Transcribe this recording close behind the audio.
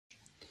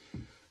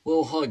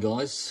Well, hi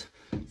guys.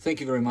 Thank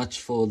you very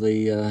much for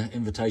the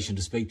invitation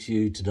to speak to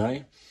you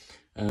today.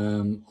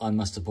 I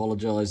must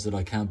apologise that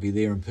I can't be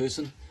there in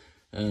person.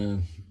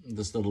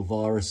 This little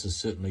virus has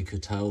certainly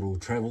curtailed all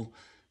travel,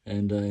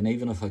 and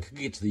even if I could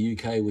get to the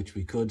UK, which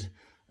we could,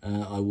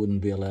 I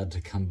wouldn't be allowed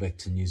to come back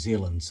to New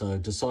Zealand. So I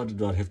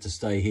decided I'd have to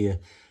stay here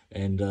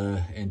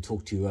and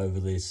talk to you over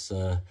this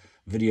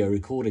video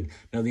recording.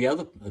 Now, the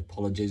other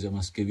apologies I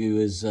must give you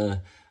is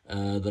that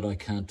I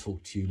can't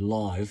talk to you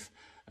live.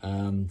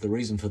 The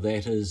reason for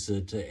that is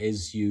that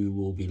as you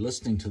will be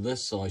listening to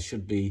this, I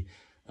should be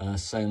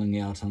sailing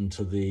out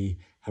onto the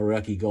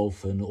Hauraki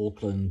Gulf in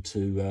Auckland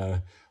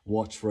to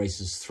watch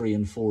races 3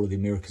 and 4 of the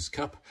America's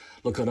Cup.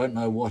 Look, I don't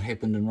know what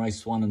happened in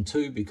race 1 and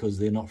 2 because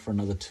they're not for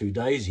another 2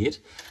 days yet.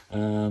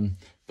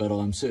 But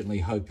I'm certainly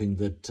hoping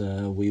that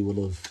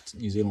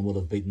New Zealand will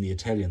have beaten the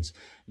Italians.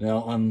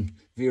 Now, I'm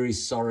very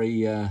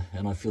sorry,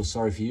 and I feel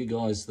sorry for you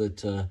guys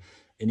that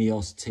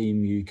Ineos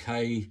Team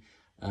UK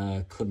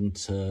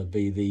couldn't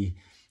be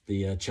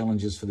the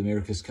challengers for the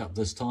America's Cup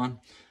this time.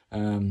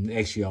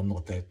 Actually, I'm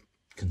not that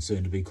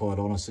concerned, to be quite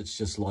honest. It's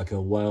just like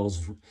a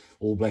Wales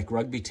All Black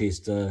rugby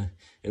test.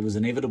 It was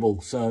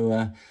inevitable.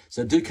 So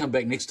do come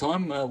back next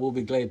time. We'll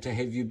be glad to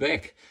have you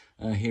back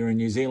here in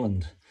New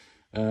Zealand.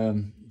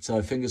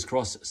 So fingers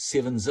crossed,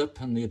 7-zip,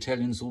 and the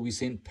Italians will be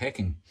sent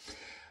packing.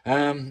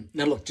 Now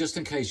look, just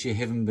in case you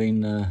haven't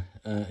been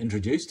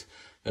introduced,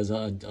 as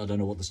I don't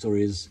know what the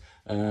story is,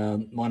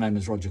 my name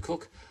is Roger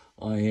Cook.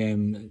 I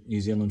am New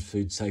Zealand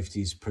Food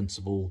Safety's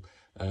Principal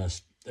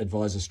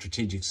Advisor,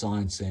 Strategic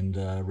Science and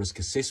Risk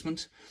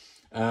Assessment.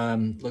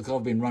 Look,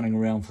 I've been running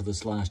around for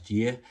this last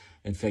year,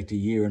 in fact a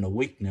year and a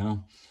week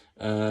now.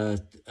 I'd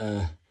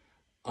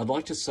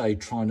like to say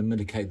trying to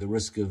mitigate the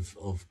risk of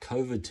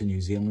COVID to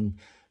New Zealand,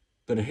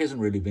 but it hasn't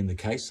really been the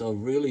case.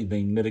 I've really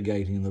been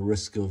mitigating the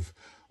risk of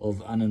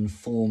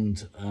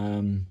uninformed,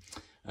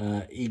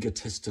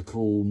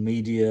 egotistical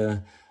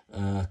media,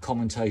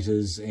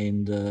 commentators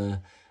and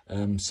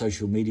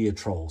social media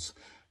trolls.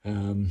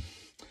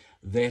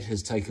 That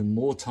has taken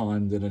more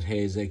time than it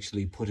has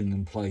actually putting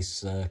in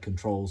place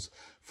controls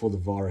for the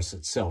virus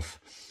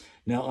itself.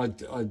 Now,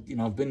 I've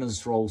been in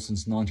this role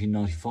since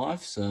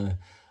 1995, so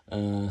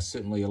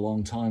certainly a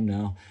long time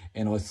now,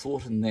 and I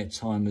thought in that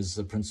time as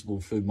the principal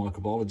food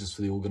microbiologist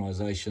for the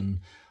organisation,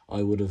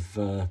 I would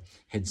have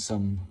had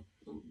some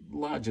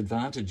large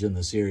advantage in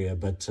this area,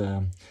 but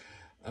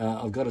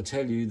I've got to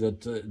tell you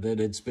that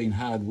it's been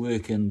hard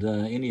work, and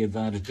any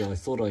advantage I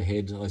thought I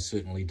had, I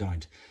certainly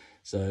don't.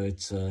 So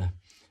it's,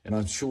 and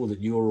I'm sure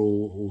that you're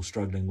all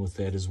struggling with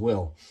that as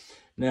well.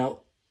 Now,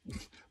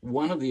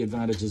 one of the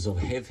advantages I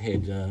have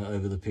had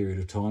over the period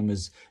of time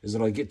is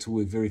that I get to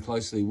work very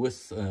closely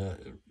with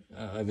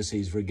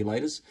overseas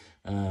regulators,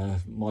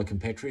 my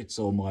compatriots,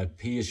 or my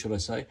peers, should I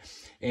say,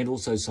 and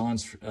also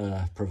science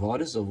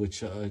providers, of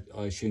which I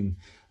assume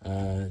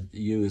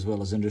you as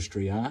well as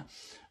industry are.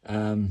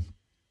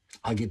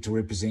 I get to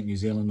represent New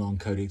Zealand on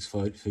Codex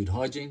Food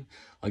Hygiene.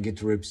 I get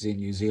to represent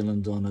New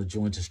Zealand on a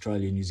joint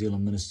Australia-New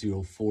Zealand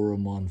Ministerial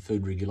Forum on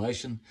Food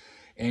Regulation.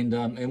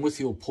 And with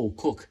your Paul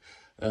Cook,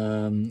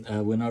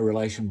 we're no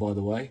relation, by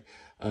the way.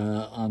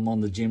 I'm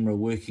on the GEMRA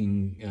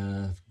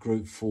working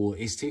group for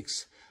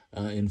STEX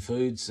in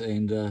foods,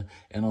 and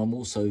I'm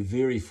also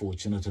very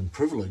fortunate and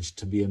privileged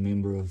to be a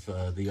member of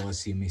the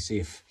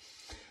ICMSF.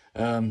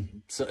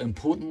 So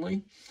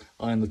importantly,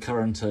 I am the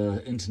current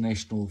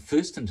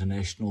first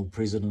international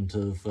president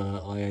of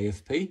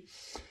IAFP,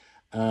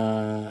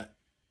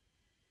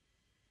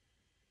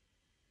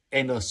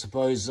 and I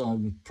suppose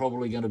I'm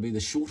probably going to be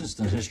the shortest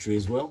in history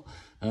as well,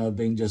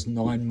 being just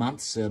 9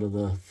 months out of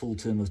the full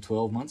term of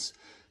 12 months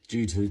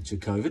due to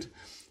COVID,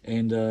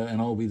 and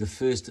I'll be the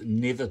first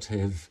never to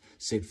have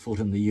set foot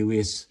in the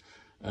US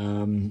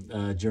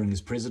during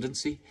his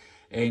presidency.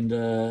 And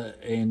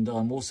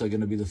I'm also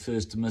going to be the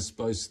first to miss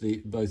both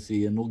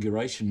the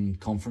inauguration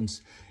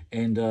conference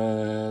and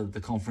the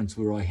conference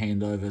where I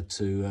hand over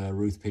to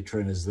Ruth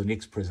Petrin as the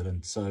next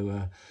president.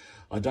 So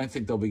I don't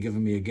think they'll be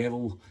giving me a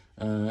gavel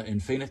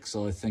in Phoenix.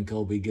 I think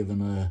I'll be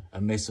given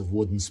a massive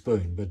wooden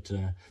spoon. But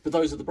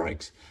those are the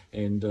breaks,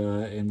 and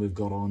we've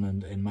got on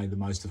and made the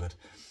most of it.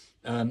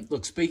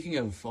 Look, speaking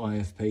of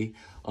IFP,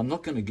 I'm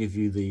not going to give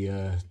you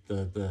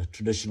the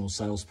traditional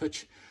sales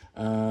pitch.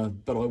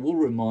 But I will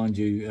remind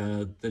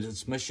you that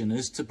its mission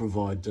is to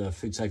provide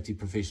food safety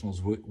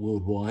professionals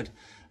worldwide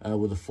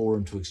with a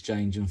forum to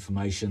exchange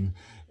information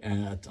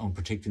on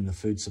protecting the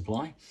food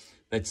supply.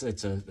 That's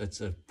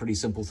a pretty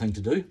simple thing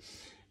to do.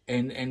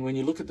 And when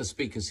you look at the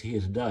speakers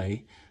here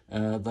today,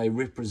 they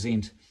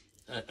represent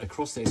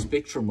across that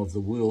spectrum of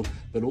the world,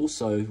 but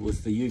also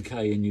with the UK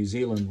and New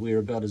Zealand, we're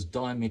about as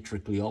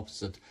diametrically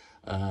opposite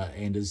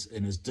and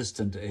as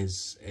distant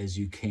as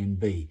you can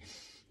be.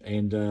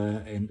 And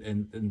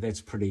that's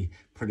pretty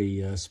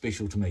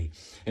special to me.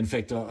 In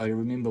fact, I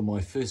remember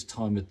my first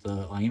time at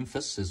the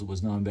IEMFIS, as it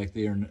was known back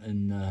there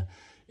in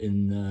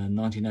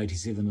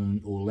 1987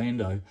 in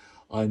Orlando.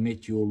 I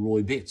met your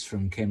Roy Betts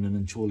from Camden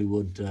and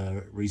Chorleywood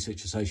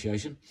Research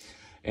Association,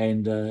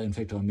 And in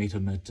fact, I met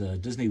him at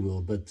Disney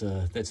World, but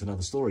that's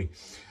another story.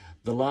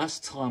 The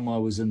last time I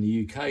was in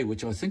the UK,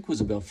 which I think was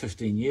about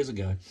 15 years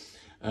ago,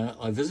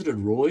 I visited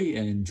Roy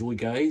and Joy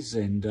Gaze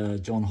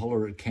and John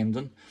Holler at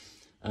Camden,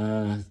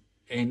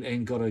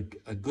 and got a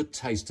good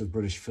taste of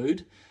British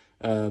food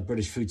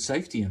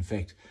safety, in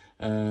fact,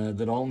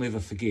 that I'll never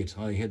forget.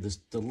 I had this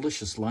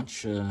delicious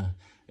lunch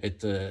at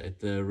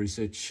the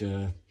research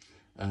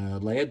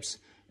labs,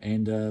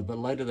 and but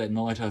later that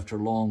night, after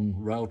a long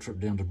rail trip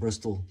down to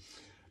Bristol,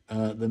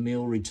 the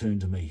meal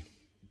returned to me.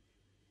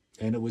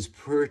 And it was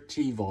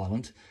pretty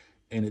violent,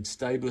 and it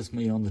stayed with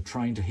me on the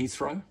train to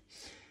Heathrow,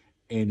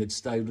 and it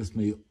stayed with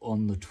me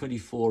on the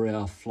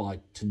 24-hour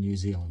flight to New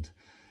Zealand.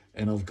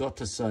 And I've got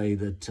to say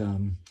that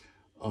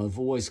I've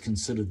always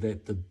considered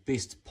that the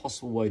best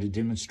possible way to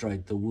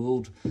demonstrate the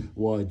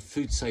worldwide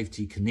food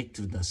safety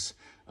connectiveness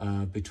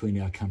between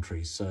our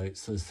countries. So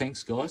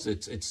thanks, guys.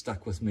 It's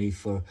stuck with me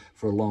for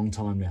a long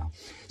time now.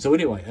 So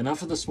anyway,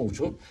 enough of the small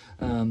talk.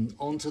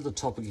 On to the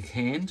topic at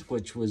hand,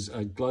 which was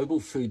global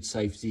food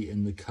safety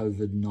in the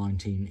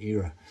COVID-19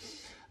 era.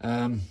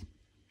 And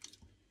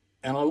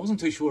I wasn't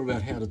too sure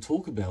about how to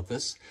talk about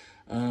this.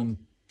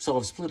 So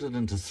I've split it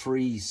into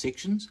 3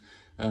 sections.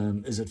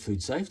 Is it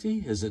food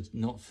safety? Is it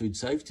not food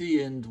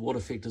safety? And what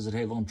effect does it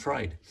have on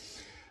trade?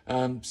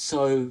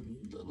 So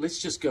let's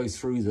just go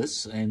through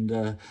this, and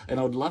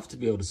I'd love to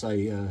be able to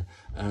say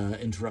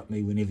interrupt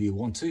me whenever you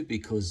want to,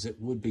 because it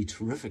would be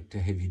terrific to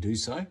have you do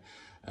so.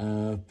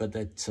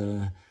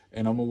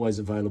 And I'm always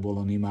available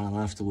on email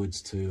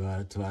afterwards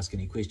to ask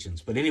any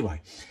questions. But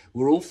anyway,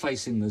 we're all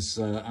facing this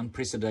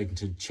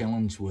unprecedented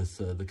challenge with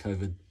the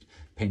COVID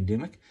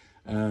pandemic.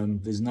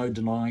 There's no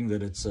denying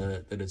that it's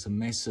a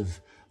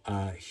massive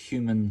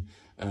human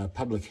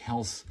public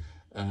health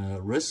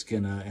risk,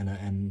 and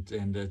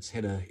it's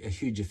had a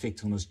huge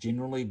effect on us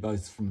generally,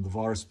 both from the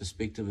virus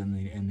perspective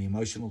and the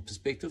emotional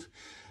perspective.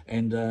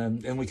 And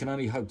we can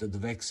only hope that the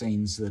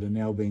vaccines that are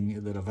now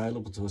that are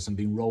available to us and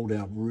being rolled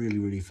out really,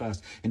 really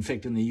fast. In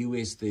fact, in the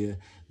US, they're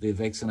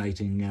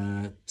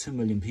vaccinating 2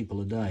 million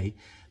people a day.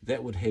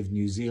 That would have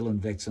New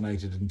Zealand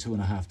vaccinated in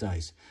 2.5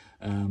 days.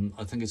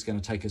 I think it's going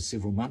to take us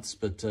several months,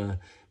 but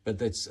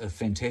that's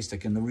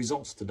fantastic, and the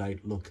results to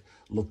date look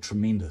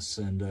tremendous,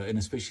 and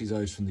especially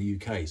those from the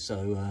UK.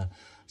 So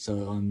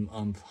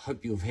I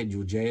hope you've had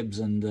your jabs,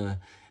 and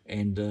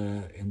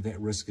that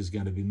risk is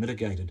going to be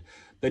mitigated.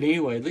 But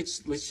anyway, let's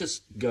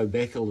just go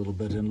back a little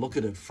bit and look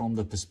at it from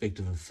the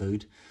perspective of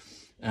food.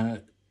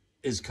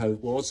 Is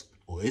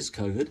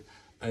COVID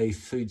a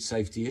food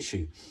safety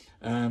issue?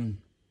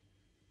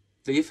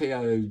 The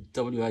FAO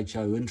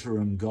WHO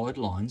interim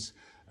guidelines,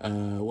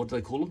 what do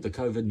they call them? The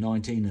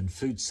COVID-19 and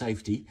Food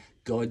Safety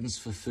Guidance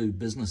for Food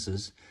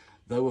Businesses.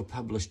 They were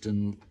published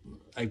in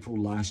April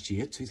last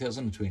year,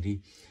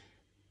 2020,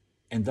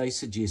 and they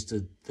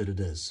suggested that it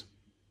is.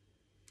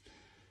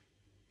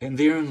 And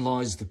therein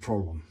lies the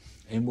problem.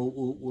 And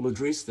we'll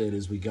address that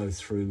as we go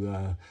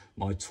through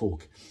my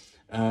talk.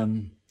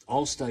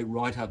 I'll state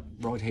right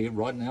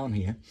now and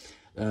here,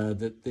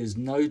 that there's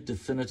no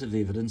definitive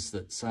evidence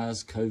that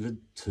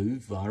SARS-CoV-2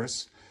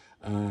 virus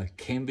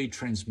can be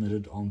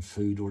transmitted on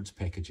food or its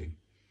packaging.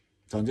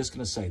 So I'm just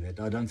going to say that.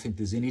 I don't think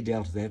there's any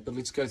doubt of that, but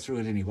let's go through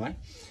it anyway.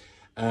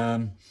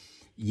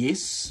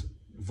 Yes,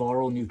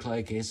 viral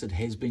nucleic acid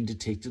has been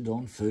detected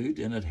on food,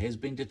 and it has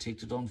been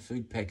detected on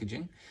food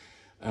packaging.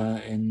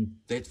 And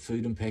that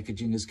food and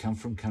packaging has come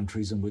from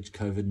countries in which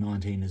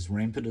COVID-19 is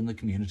rampant in the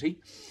community,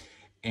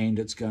 and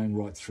it's going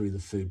right through the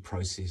food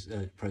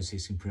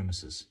processing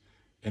premises,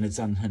 and it's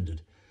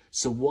unhindered.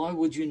 So why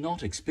would you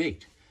not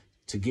expect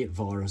to get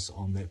virus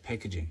on that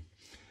packaging?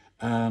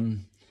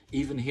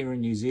 Even here in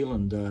New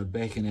Zealand,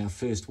 back in our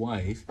first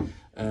wave,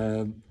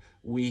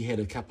 we had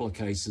a couple of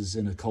cases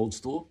in a cold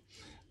store,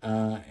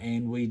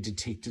 and we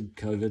detected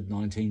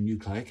COVID-19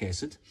 nucleic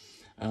acid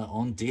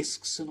on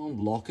desks and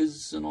on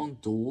lockers and on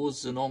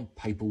doors and on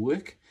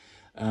paperwork.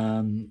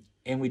 And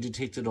we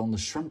detected on the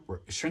shrink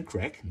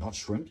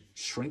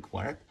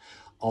wrap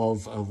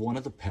of one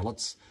of the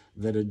pallets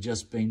that had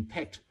just been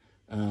packed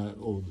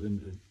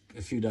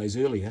a few days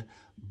earlier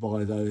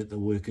by the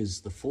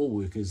 4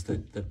 workers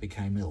that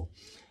became ill.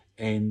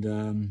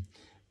 And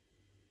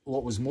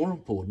what was more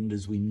important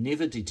is we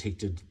never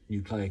detected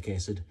nucleic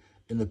acid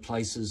in the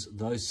places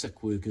those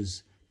sick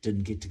workers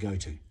didn't get to go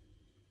to.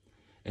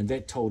 And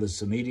that told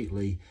us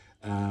immediately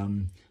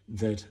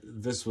that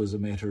this was a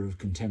matter of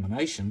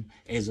contamination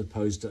as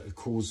opposed to a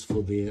cause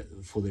for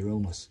their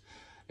illness.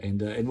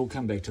 And we'll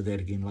come back to that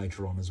again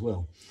later on as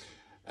well.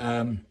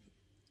 The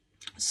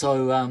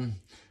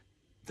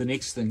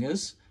next thing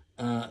is,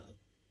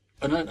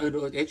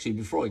 actually,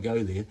 before I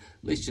go there,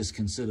 let's just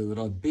consider that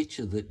I bet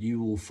you that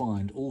you will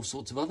find all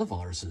sorts of other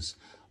viruses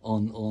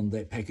on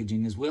that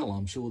packaging as well.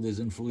 I'm sure there's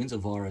influenza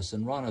virus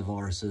and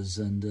rhinoviruses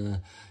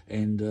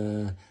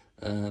and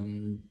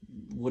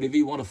whatever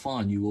you want to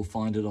find, you will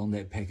find it on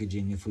that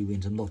packaging if we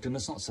went and looked, and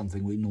it's not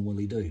something we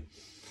normally do.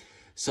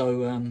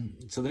 So,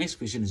 so the next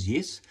question is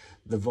yes,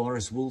 the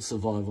virus will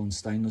survive on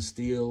stainless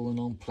steel and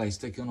on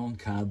plastic and on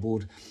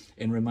cardboard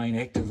and remain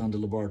active under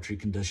laboratory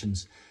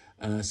conditions,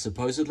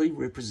 supposedly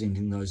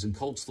representing those in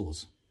cold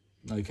stores.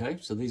 Okay,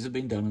 so these have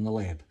been done in the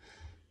lab.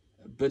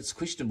 But it's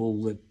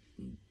questionable that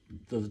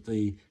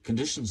the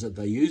conditions that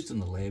they used in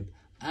the lab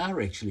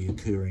are actually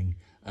occurring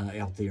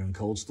out there in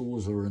cold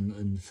stores or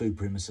in food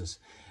premises.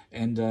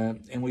 And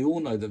we all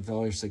know that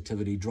virus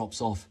activity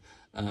drops off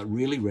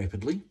really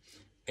rapidly,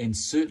 and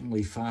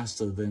certainly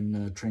faster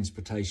than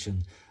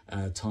transportation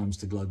times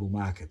to global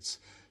markets.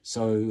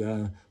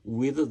 So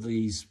whether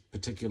these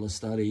particular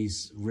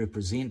studies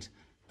represent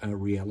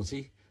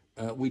reality,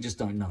 we just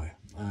don't know,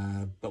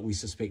 but we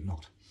suspect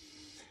not.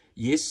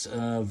 Yes,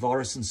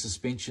 virus in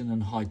suspension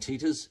in high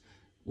teters,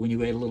 when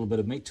you add a little bit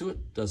of meat to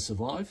it, does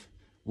survive.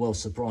 Well,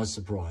 surprise,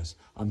 surprise,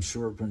 I'm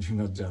sure it pretty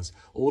much does.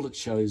 All it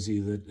shows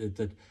you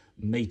that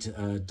meat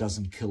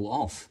doesn't kill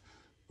off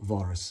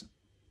virus,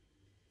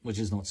 which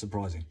is not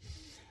surprising.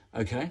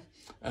 Okay,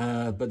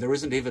 but there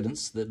isn't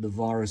evidence that the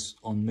virus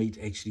on meat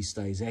actually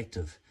stays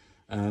active.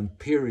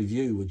 Peer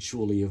review would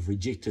surely have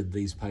rejected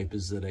these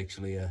papers that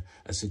actually are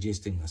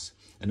suggesting this.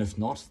 And if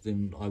not,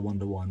 then I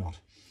wonder why not.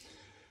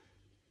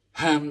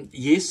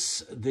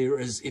 Yes, there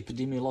is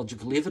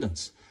epidemiological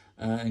evidence,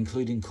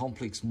 including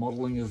complex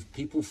modelling of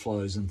people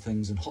flows and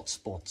things and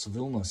hotspots of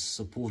illness,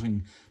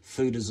 supporting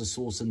food as a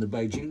source in the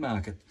Beijing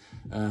market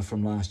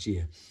from last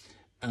year.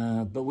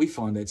 But we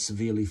find that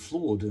severely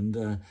flawed, and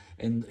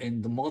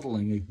the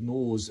modelling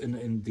ignores,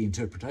 and the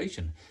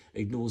interpretation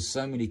ignores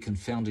so many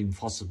confounding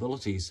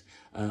possibilities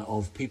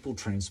of people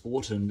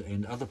transport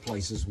and other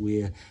places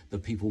where the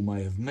people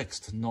may have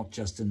mixed, not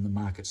just in the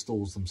market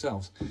stalls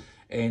themselves.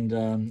 And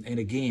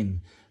again,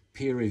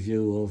 peer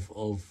review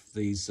of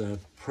these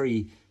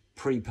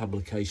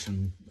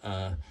pre-publication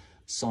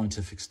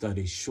scientific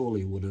studies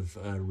surely would have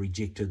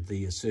rejected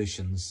the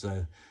assertions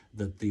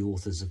that the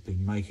authors have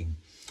been making.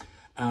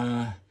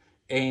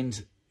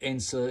 And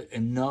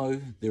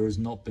no, there has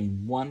not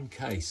been one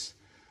case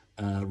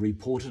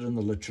reported in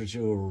the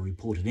literature or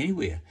reported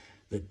anywhere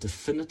that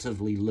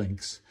definitively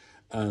links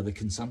the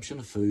consumption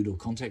of food or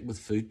contact with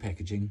food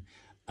packaging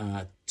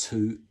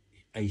to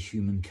a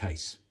human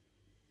case.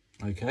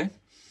 Okay,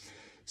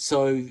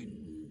 so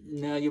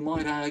now you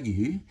might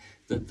argue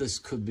that this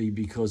could be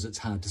because it's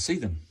hard to see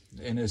them,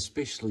 and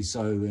especially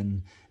so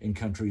in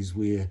countries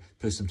where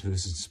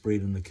person-to-person spread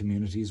in the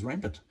community is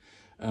rampant.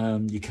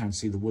 You can't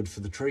see the wood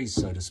for the trees,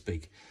 so to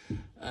speak.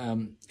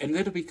 And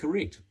that'll be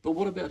correct. But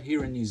what about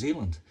here in New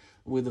Zealand,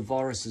 where the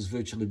virus has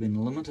virtually been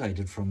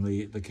eliminated from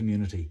the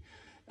community?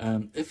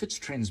 If it's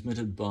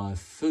transmitted by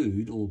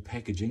food or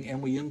packaging,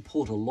 and we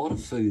import a lot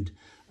of food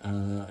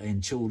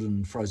and chilled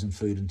and frozen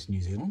food into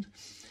New Zealand,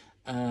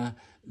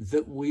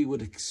 that we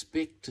would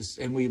expect to,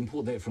 and we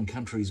import that from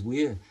countries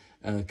where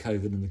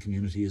COVID in the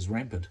community is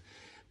rampant,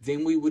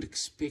 then we would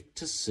expect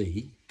to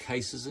see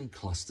cases and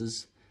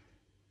clusters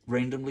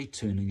randomly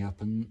turning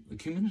up in the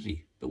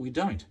community, but we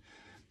don't.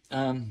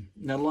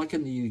 Now, like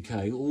in the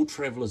UK, all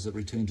travellers that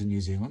return to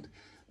New Zealand,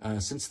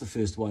 since the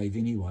first wave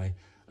anyway,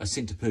 are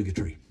sent to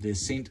purgatory. They're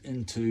sent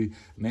into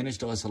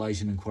managed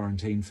isolation and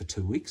quarantine for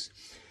 2 weeks.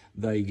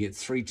 They get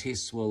 3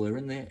 tests while they're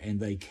in there, and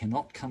they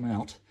cannot come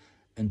out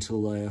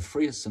until they are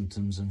free of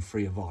symptoms and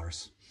free of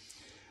virus.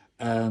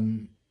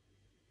 And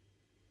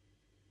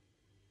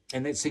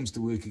that seems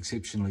to work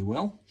exceptionally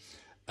well.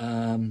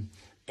 And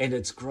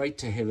it's great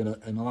to have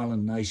an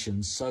island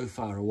nation so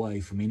far away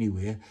from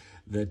anywhere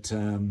that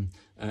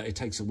it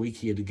takes a week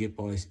here to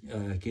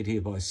get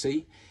here by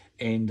sea,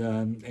 and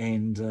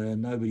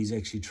nobody's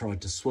actually tried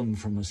to swim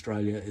from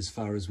Australia as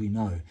far as we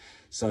know.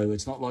 So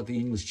it's not like the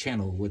English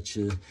Channel, which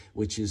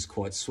is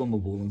quite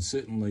swimmable and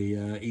certainly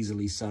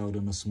easily sailed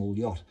in a small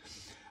yacht.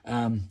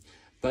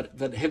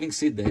 But having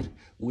said that,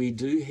 we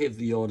do have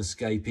the odd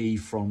escapee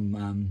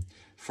from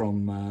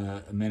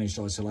managed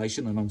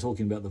isolation, and I'm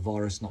talking about the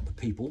virus, not the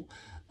people,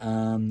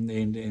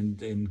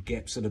 and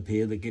gaps that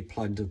appear that get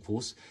plugged, of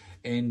course.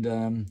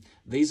 And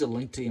these are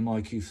linked to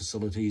MIQ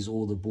facilities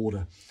or the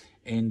border.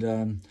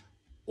 And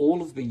all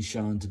have been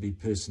shown to be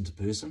person to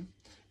person,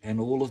 and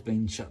all have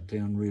been shut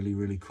down really,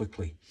 really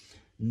quickly.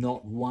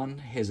 Not one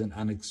has an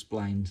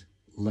unexplained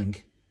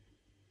link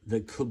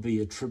that could be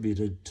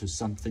attributed to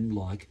something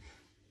like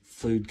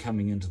food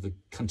coming into the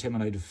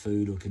contaminated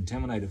food or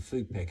contaminated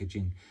food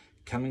packaging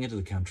coming into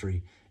the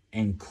country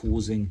and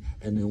causing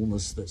an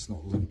illness that's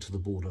not linked to the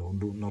border, or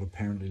not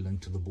apparently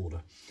linked to the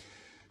border.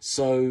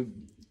 So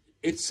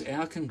it's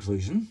our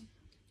conclusion,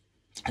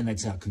 and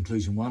that's our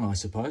conclusion one, I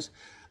suppose,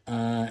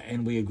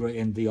 and we agree,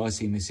 and the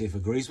ICMSF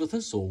agrees with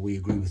us, or we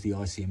agree with the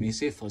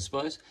ICMSF, I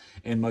suppose,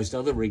 and most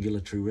other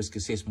regulatory risk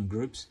assessment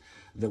groups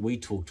that we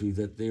talk to,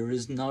 that there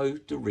is no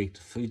direct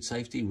food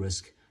safety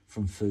risk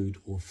from food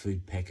or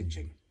food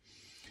packaging.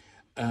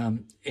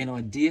 And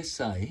I dare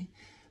say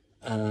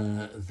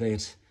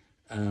that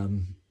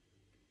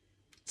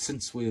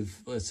since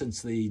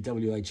the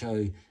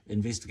WHO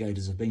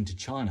investigators have been to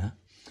China,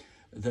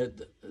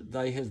 that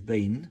they have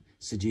been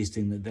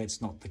suggesting that that's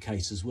not the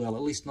case as well,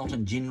 at least not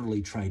in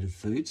generally traded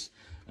foods.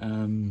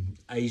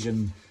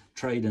 Asian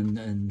trade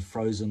in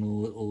frozen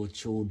or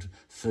chilled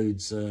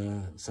foods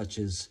such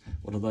as,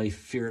 what are they,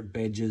 ferret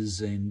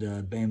badgers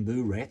and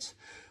bamboo rats,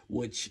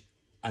 which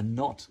are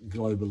not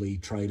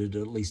globally traded,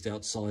 at least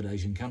outside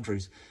Asian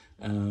countries.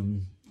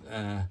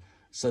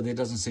 So there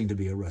doesn't seem to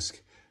be a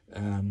risk.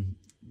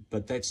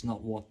 But that's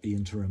not what the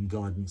interim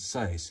guidance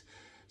says.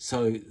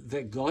 So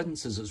that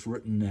guidance as it's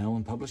written now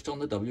and published on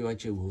the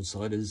WHO World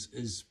site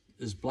is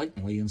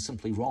blatantly and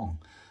simply wrong.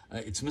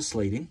 It's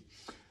misleading.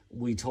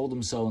 We told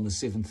them so on the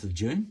 7th of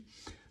June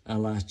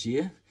last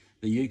year.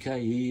 The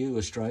UK, EU,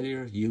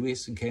 Australia,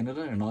 US and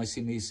Canada and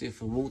ICMSF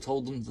have all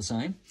told them the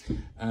same.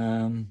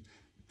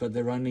 But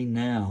they're only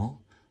now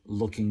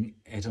looking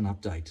at an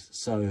update.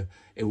 So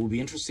it will be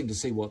interesting to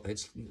see what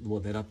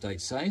that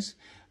update says,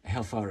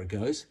 how far it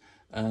goes.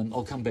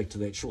 I'll come back to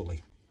that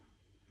shortly.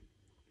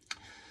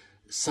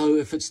 So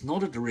if it's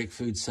not a direct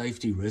food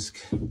safety risk,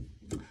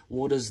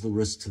 what is the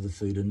risk to the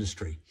food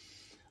industry?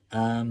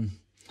 And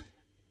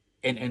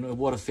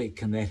what effect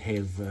can that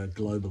have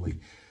globally?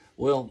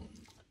 Well,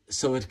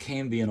 so it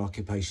can be an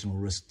occupational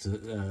risk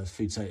to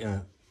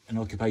an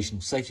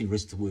occupational safety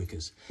risk to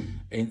workers,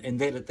 and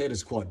that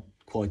is quite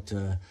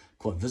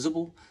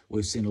visible.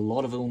 We've seen a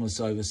lot of illness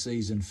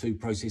overseas in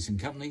food processing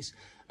companies,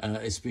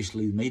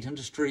 especially the meat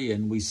industry,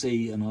 and we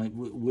see, and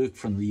work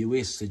from the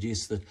US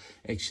suggests that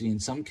actually in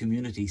some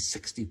communities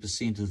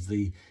 60% of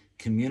the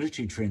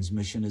community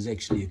transmission is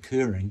actually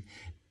occurring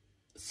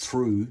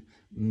through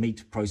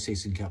meat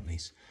processing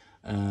companies.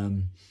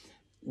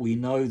 We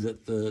know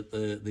that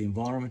the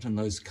environment in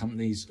those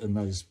companies and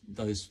those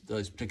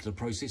particular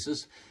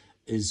processes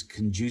is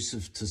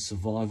conducive to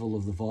survival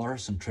of the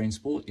virus and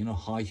transport. You know,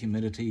 high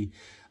humidity,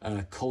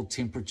 cold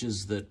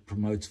temperatures that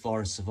promotes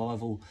virus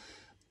survival,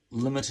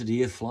 limited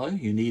airflow.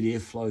 You need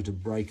airflow to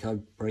break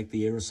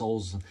the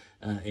aerosols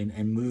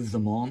and move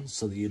them on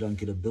so that you don't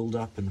get a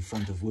build-up in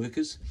front of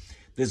workers.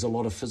 There's a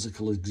lot of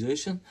physical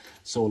exertion,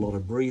 so a lot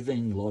of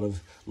breathing, a lot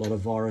of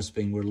virus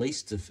being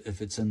released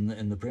if it's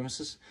in the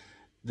premises.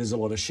 There's a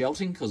lot of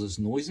shouting because it's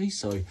noisy,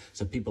 so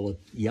people are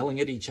yelling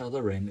at each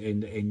other and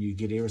you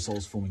get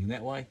aerosols forming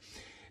that way.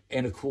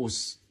 And of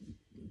course,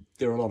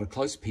 there are a lot of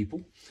close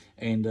people,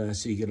 and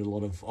so you get a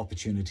lot of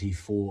opportunity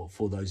for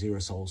those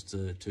aerosols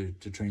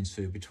to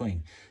transfer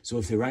between. So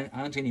if there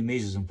aren't any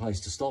measures in place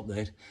to stop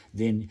that,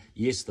 then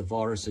yes, the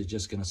virus is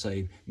just going to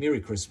say,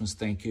 Merry Christmas,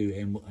 thank you,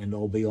 and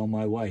I'll be on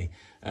my way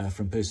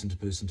from person to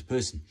person to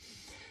person.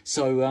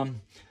 So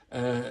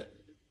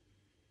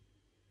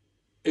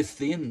if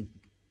then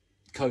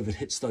COVID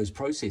hits those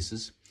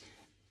processes,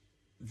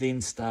 then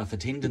staff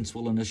attendance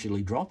will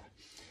initially drop.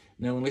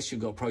 Now, unless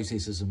you've got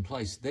processes in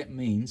place, that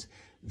means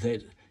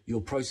that your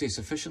process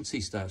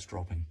efficiency starts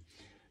dropping.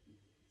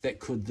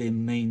 That could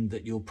then mean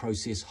that your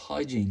process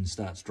hygiene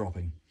starts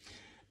dropping.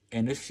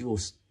 And if your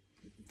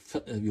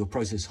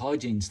process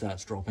hygiene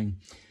starts dropping,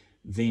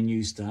 then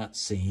you start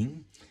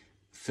seeing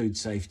food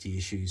safety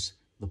issues,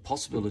 the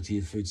possibility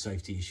of food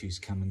safety issues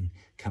coming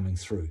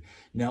through.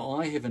 Now,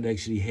 I haven't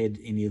actually had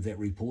any of that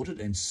reported,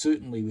 and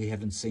certainly we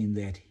haven't seen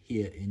that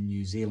here in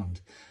New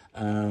Zealand,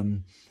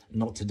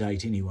 not to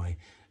date anyway,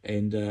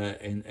 and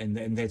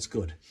that's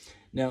good.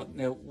 Now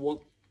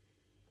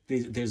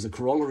there's a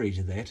corollary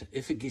to that.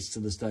 If it gets to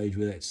the stage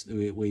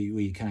where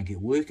you can't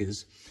get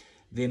workers,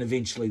 then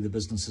eventually the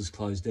businesses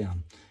close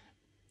down.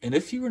 And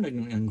if you're an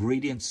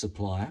ingredient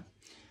supplier,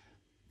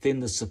 then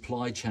the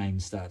supply chain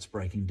starts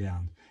breaking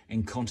down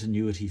and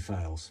continuity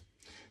fails.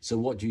 So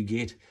what you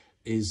get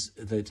is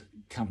that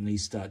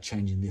companies start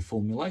changing their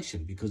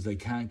formulation because they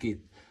can't get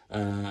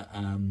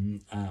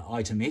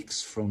item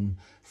X from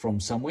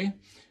somewhere,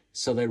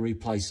 so they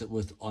replace it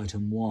with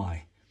item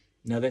Y.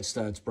 Now that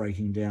starts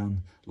breaking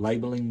down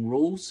labelling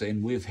rules,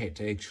 and we've had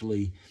to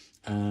actually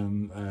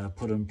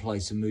put in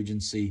place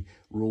emergency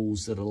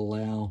rules that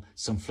allow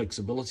some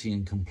flexibility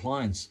and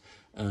compliance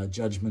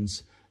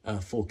judgments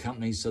for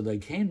companies so they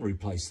can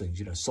replace things.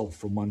 You know, salt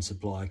from one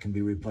supplier can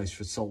be replaced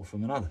with salt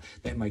from another.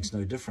 That makes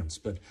no difference,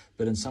 but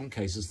in some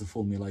cases the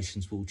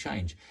formulations will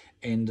change,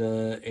 and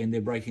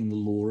they're breaking the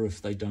law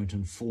if they don't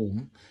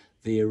inform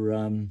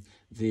the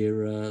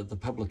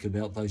public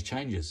about those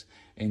changes.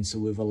 And so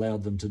we've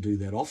allowed them to do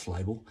that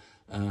off-label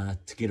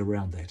to get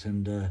around that.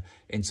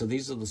 And so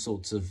these are the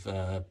sorts of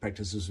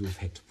practices we've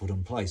had to put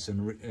in place,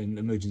 and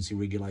emergency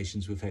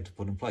regulations we've had to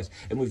put in place.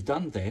 And we've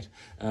done that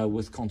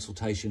with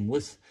consultation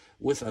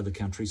with other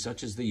countries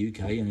such as the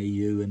UK and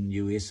EU and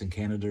US and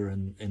Canada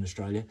and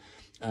Australia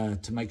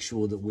to make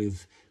sure that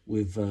we've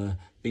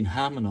been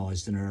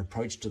harmonised in our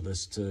approach to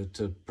this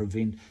to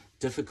prevent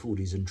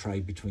difficulties in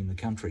trade between the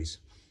countries.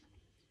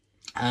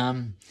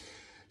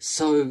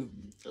 So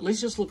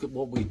let's just look at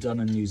what we've done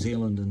in New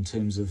Zealand in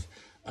terms of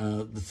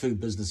the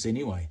food business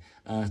anyway,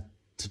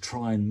 to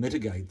try and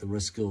mitigate the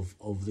risk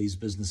of these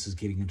businesses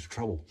getting into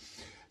trouble.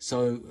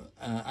 So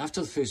after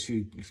the first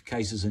few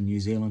cases in New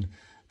Zealand,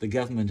 the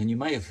government, and you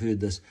may have heard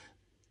this,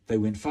 they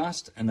went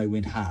fast and they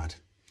went hard.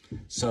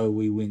 So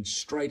we went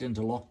straight into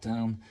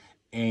lockdown,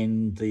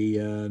 and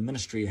the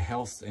Ministry of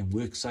Health and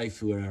WorkSafe,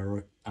 who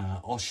are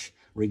our OSH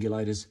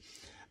regulators,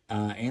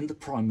 and the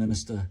Prime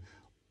Minister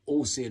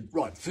all said,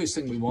 right, first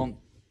thing we want,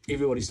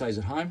 everybody stays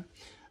at home,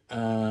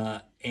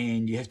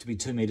 and you have to be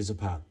 2 metres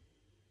apart.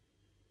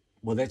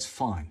 Well, that's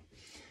fine.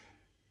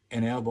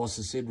 And our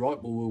bosses said,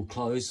 right, well, we'll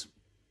close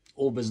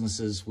all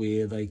businesses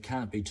where they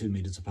can't be 2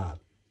 metres apart.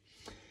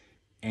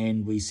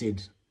 And we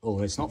said, oh,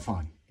 that's not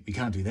fine. We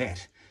can't do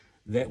that.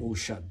 That will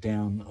shut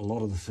down a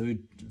lot of the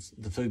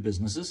food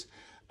businesses,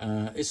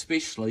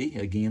 especially,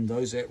 again,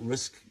 those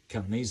at-risk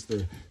companies,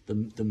 the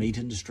meat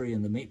industry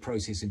and the meat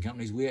processing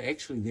companies, where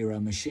actually there are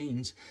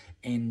machines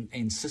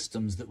and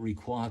systems that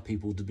require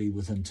people to be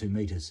within 2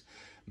 metres,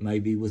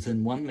 maybe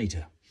within 1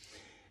 metre.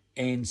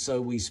 And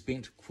so we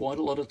spent quite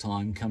a lot of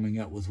time coming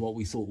up with what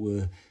we thought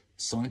were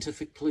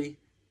scientifically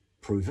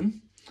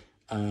proven,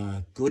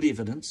 good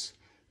evidence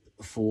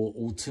for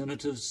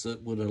alternatives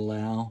that would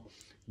allow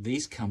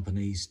these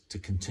companies to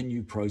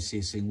continue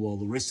processing while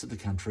the rest of the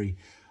country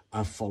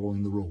are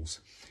following the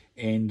rules.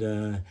 And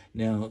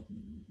now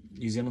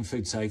New Zealand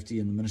Food Safety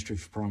and the Ministry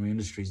for Primary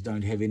Industries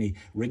don't have any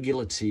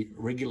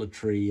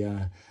regulatory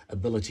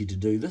ability to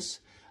do this,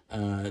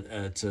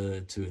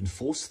 to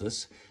enforce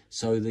this.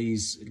 So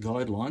these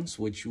guidelines,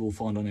 which you will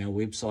find on our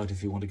website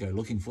if you want to go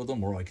looking for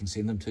them, or I can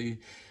send them to you,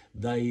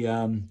 they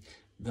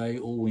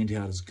all went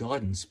out as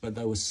guidance, but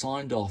they were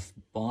signed off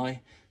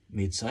by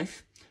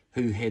MedSafe,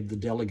 who had the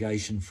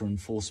delegation for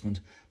enforcement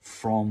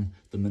from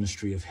the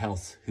Ministry of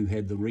Health, who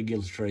had the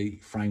regulatory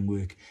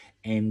framework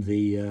and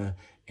the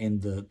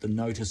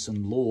notice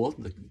and law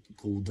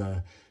called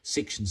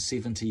Section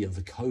 70 of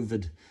the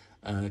COVID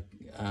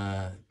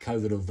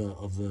of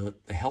the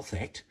Health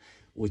Act,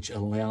 which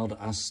allowed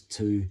us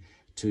to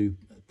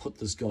put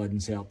this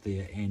guidance out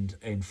there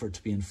and for it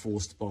to be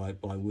enforced by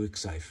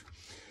WorkSafe.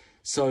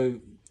 So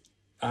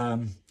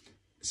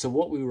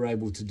what we were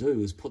able to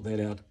do is put that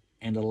out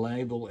and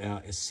enable our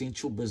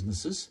essential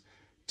businesses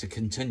to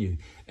continue.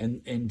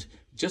 And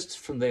just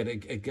from that,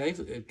 it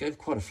gave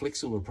quite a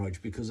flexible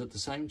approach, because at the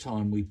same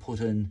time we put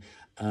in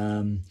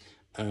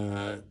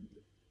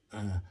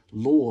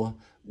law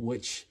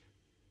which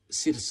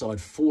set aside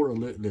 4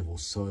 alert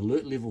levels. So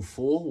alert level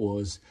 4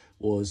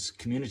 was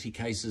community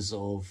cases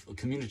of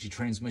community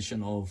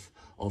transmission of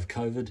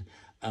COVID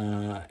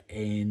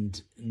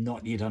and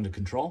not yet under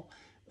control.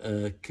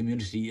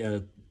 Community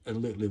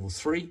alert level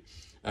 3,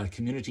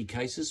 community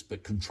cases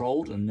but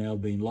controlled and now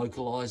being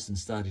localised and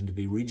starting to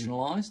be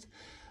regionalised.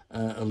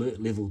 Alert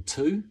level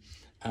 2,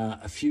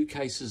 a few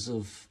cases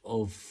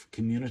of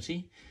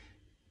community,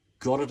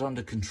 got it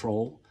under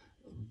control,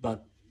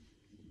 but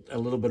a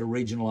little bit of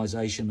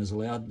regionalisation is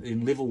allowed.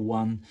 In level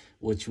 1,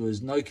 which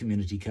was no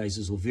community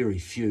cases or very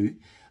few,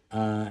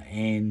 but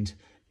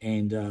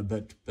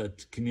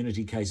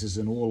community cases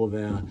in all of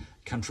our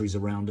countries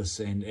around us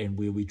and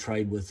where we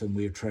trade with and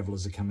where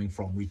travellers are coming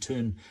from,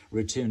 return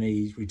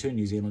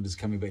New Zealanders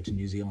coming back to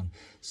New Zealand.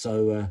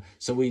 So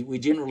we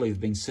generally have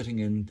been sitting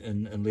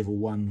in level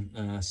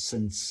 1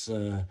 since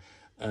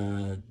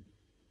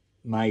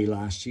May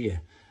last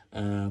year.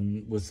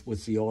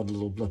 With the odd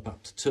little blip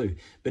up to 2.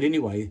 But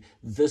anyway,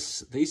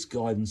 these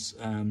guidance,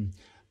 the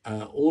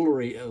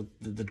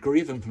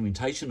degree of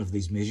implementation of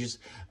these measures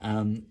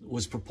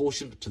was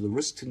proportionate to the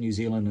risk to New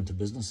Zealand and to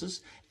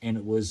businesses, and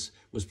it was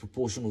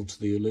proportional to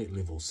the alert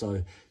level.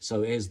 So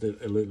as the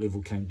alert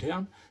level came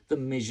down, the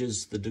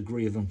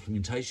degree of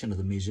implementation of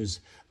the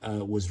measures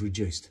was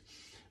reduced,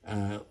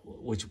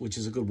 which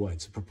is a good way.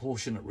 It's a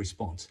proportionate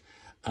response.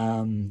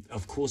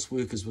 Of course,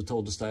 workers were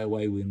told to stay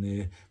away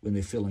when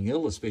they're feeling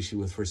ill, especially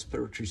with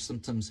respiratory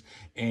symptoms,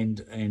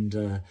 and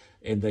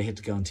they had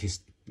to go and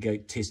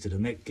get tested,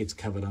 and that gets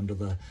covered under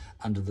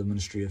the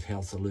Ministry of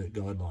Health alert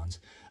guidelines.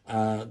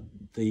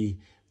 The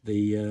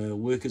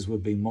workers were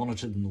being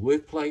monitored in the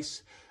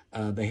workplace.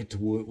 They had to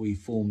work. We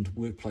formed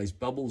workplace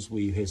bubbles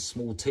where you had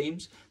small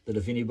teams that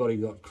if anybody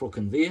got crook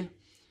in there,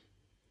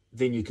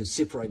 then you could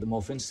separate them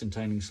off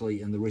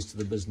instantaneously, and the rest of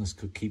the business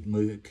could keep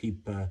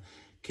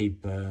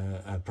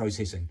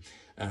processing.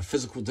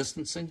 Physical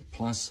distancing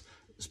plus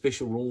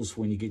special rules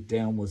when you get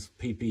down with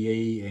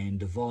PPE and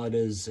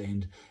dividers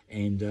and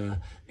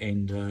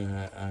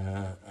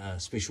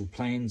special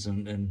plans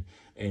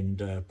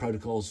and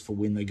protocols for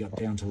when they got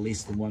down to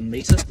less than 1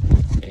 metre.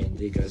 And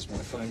there goes my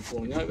phone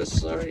falling over.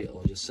 Sorry,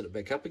 I'll just sit it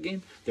back up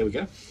again. There we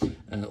go.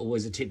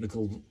 Always a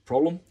technical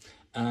problem.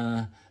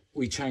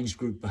 We changed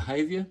group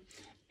behaviour,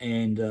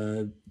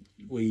 and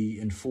we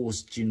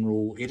enforced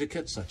general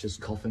etiquette such as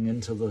coughing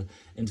into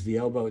the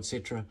elbow,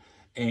 etc.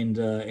 And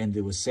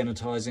there was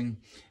sanitising,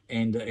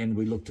 and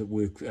we looked at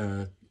work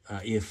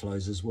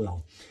airflows as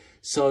well.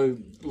 So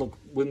look,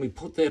 when we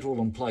put that all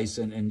in place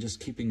and just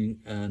keeping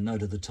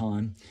note of the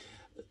time,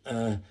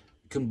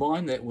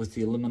 combine that with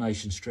the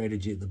elimination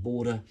strategy at the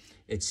border,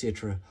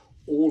 etc.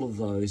 All of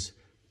those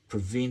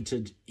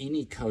prevented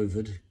any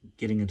COVID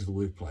getting into the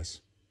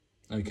workplace.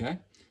 Okay.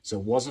 So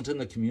it wasn't in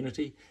the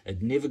community,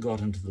 it never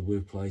got into the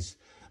workplace,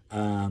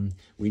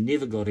 we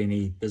never got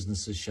any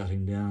businesses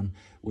shutting down,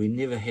 we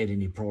never had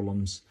any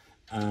problems,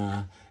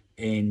 and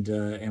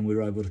and we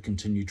were able to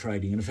continue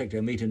trading. And in fact,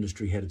 our meat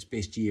industry had its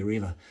best year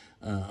ever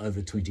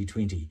over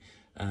 2020.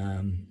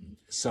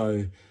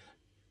 So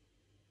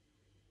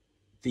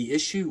the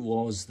issue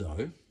was,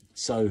 though,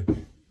 so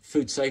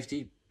food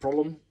safety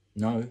problem,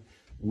 no.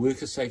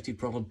 Worker safety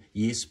problem,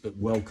 yes, but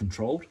well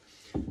controlled.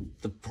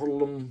 The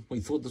problem,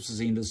 we thought this was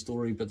the end of the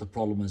story, but the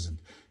problem isn't.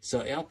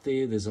 So out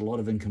there's a lot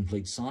of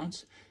incomplete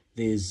science.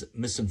 There's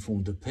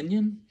misinformed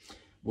opinion,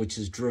 which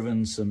has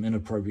driven some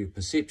inappropriate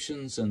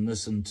perceptions, and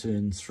this in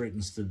turn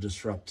threatens to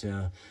disrupt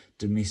our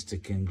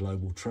domestic and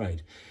global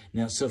trade.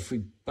 Now, so if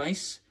we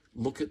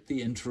look at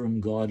the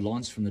interim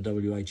guidelines from the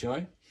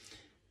WHO,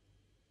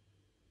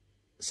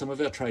 some of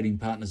our trading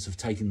partners have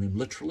taken them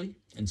literally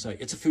and say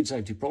it's a food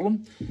safety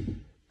problem,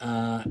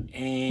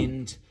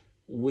 and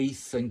we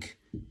think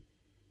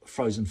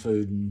frozen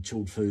food and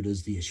chilled food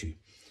is the issue.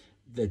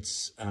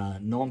 That's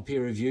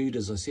non-peer reviewed,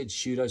 as I said,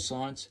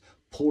 pseudoscience,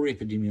 poor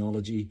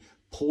epidemiology,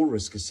 poor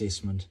risk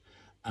assessment,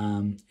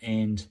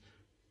 and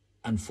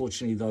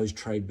unfortunately those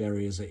trade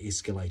barriers are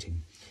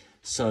escalating.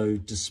 So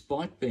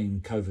despite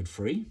being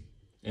COVID-free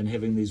and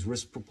having these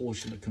risk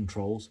proportionate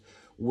controls,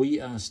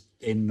 we are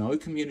in no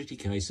community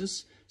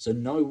cases, so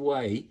no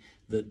way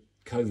that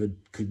COVID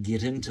could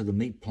get into the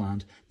meat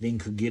plant, then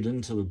could get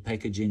into the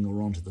packaging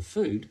or onto the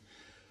food.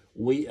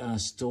 We are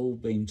still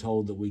being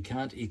told that we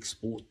can't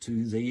export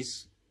to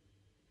these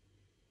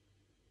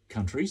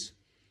countries.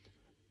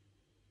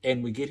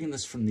 And we're getting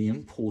this from the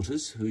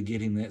importers, who are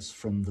getting that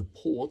from the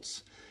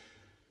ports,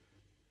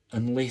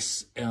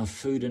 unless our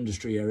food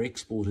industry, our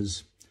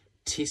exporters,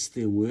 test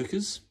their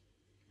workers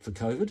for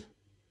COVID.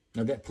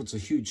 Now that puts a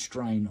huge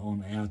strain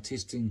on our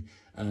testing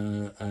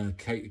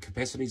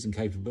capacities and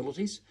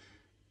capabilities,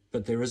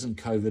 but there isn't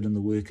COVID in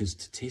the workers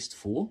to test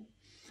for.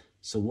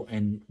 So,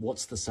 and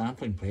what's the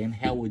sampling plan?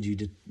 How would you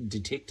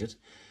detect it?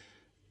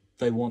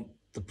 They want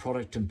the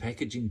product and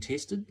packaging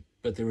tested,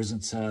 but there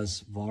isn't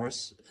SARS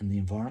virus in the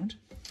environment.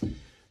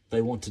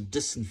 They want to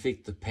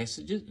disinfect the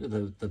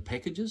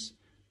packages,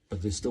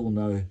 but there's still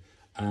no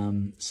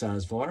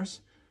SARS virus.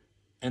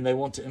 And they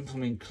want to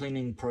implement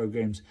cleaning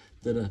programs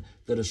that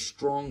are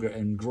stronger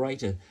and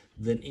greater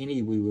than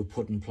any we were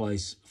put in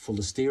place for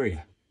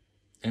Listeria.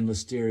 And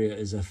Listeria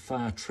is a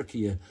far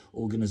trickier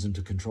organism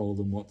to control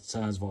than what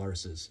SARS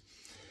virus is.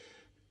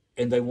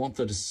 And they want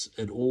this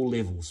at all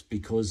levels,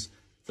 because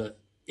the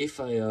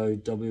FAO,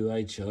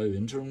 WHO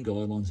interim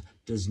guidelines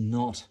does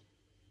not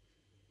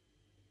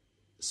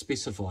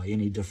specify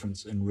any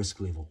difference in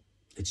risk level.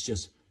 It's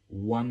just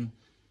one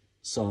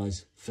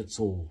size fits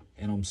all.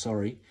 And I'm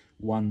sorry,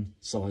 one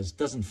size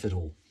doesn't fit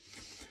all.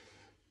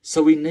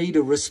 So we need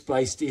a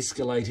risk-based,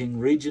 escalating,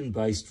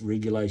 region-based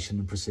regulation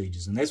and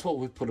procedures. And that's what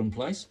we've put in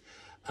place.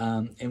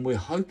 And we're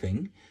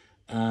hoping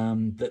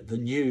that the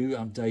new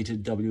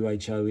updated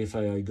WHO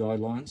FAO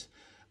guidelines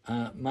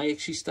may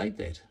actually state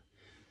that.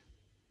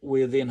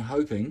 We're then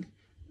hoping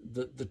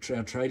that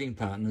our trading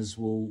partners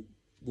will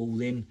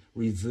then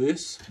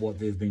reverse what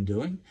they've been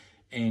doing,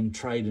 and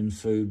trade in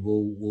food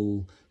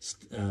will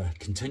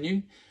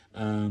continue.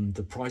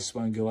 The price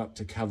won't go up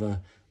to cover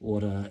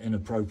what are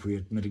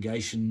inappropriate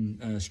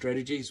mitigation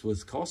strategies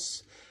with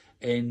costs.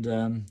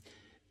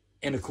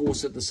 And of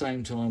course, at the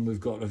same time,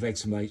 we've got a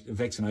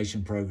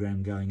vaccination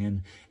program going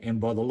in, and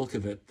by the look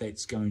of it,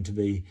 that's going to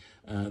be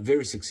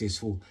very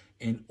successful,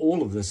 and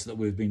all of this that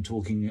we've been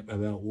talking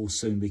about will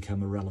soon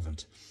become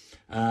irrelevant.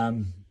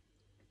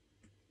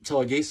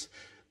 So I guess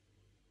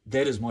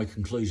that is my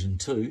conclusion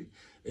too,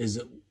 is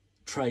that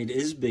trade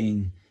is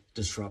being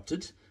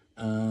disrupted,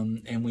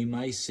 and we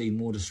may see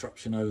more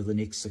disruption over the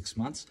next 6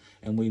 months,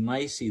 and we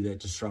may see that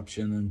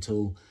disruption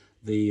until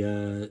the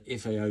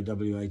FAO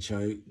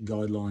WHO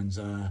guidelines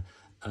are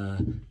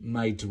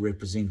made to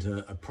represent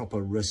a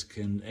proper risk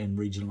and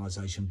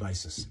regionalisation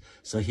basis.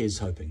 So here's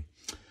hoping.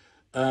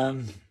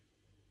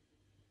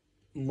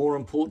 More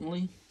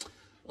importantly,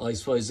 I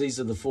suppose these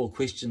are the 4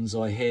 questions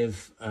I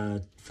have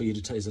for you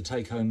to take as a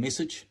take-home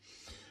message.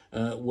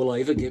 Will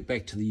I ever get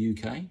back to the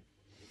UK?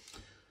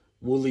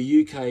 Will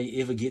the UK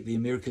ever get the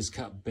America's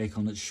Cup back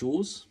on its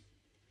shores?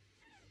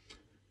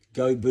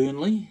 Go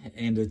Burnley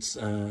and its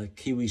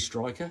Kiwi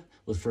striker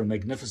for a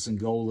magnificent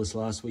goal this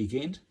last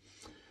weekend.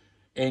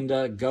 And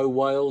go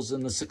Wales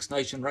in the Six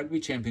Nation Rugby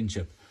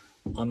Championship.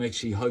 I'm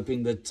actually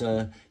hoping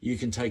that you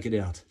can take it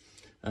out.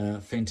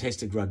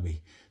 Fantastic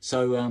rugby.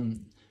 So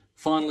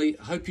finally,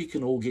 hope you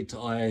can all get to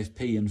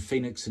IAFP in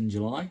Phoenix in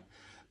July.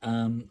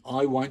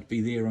 I won't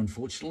be there,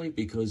 unfortunately,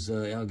 because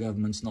our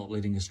government's not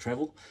letting us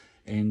travel,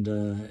 and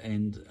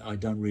I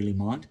don't really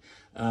mind.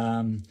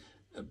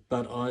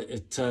 But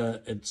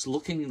it's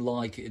looking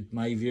like it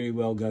may very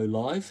well go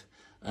live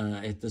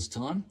at this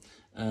time.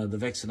 The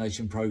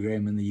vaccination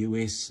program in the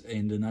US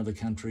and in other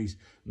countries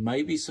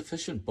may be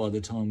sufficient by the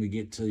time we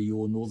get to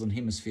your Northern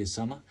Hemisphere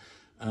summer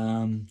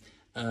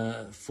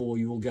for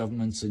your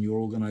governments and your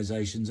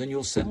organisations and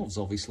yourselves,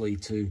 obviously,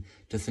 to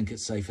think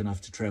it's safe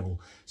enough to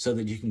travel, so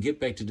that you can get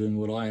back to doing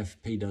what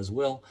IFP does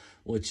well,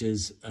 which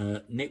is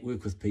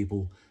network with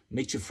people,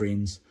 meet your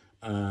friends,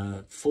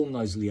 form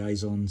those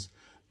liaisons,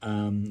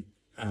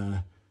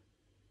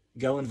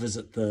 go and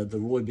visit the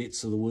Roy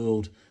Betts of the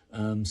world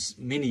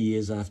many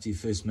years after you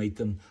first meet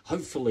them.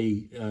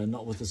 Hopefully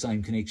not with the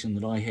same connection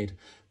that I had,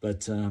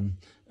 but so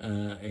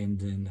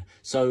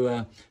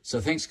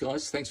thanks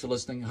guys, thanks for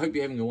listening. I hope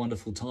you're having a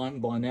wonderful time.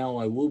 By now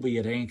I will be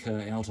at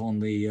anchor out on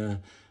the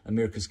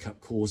America's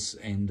Cup course,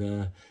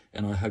 and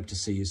I hope to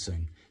see you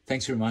soon.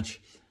 Thanks very much.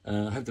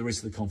 I hope the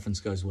rest of the conference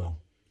goes well.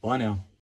 Bye now.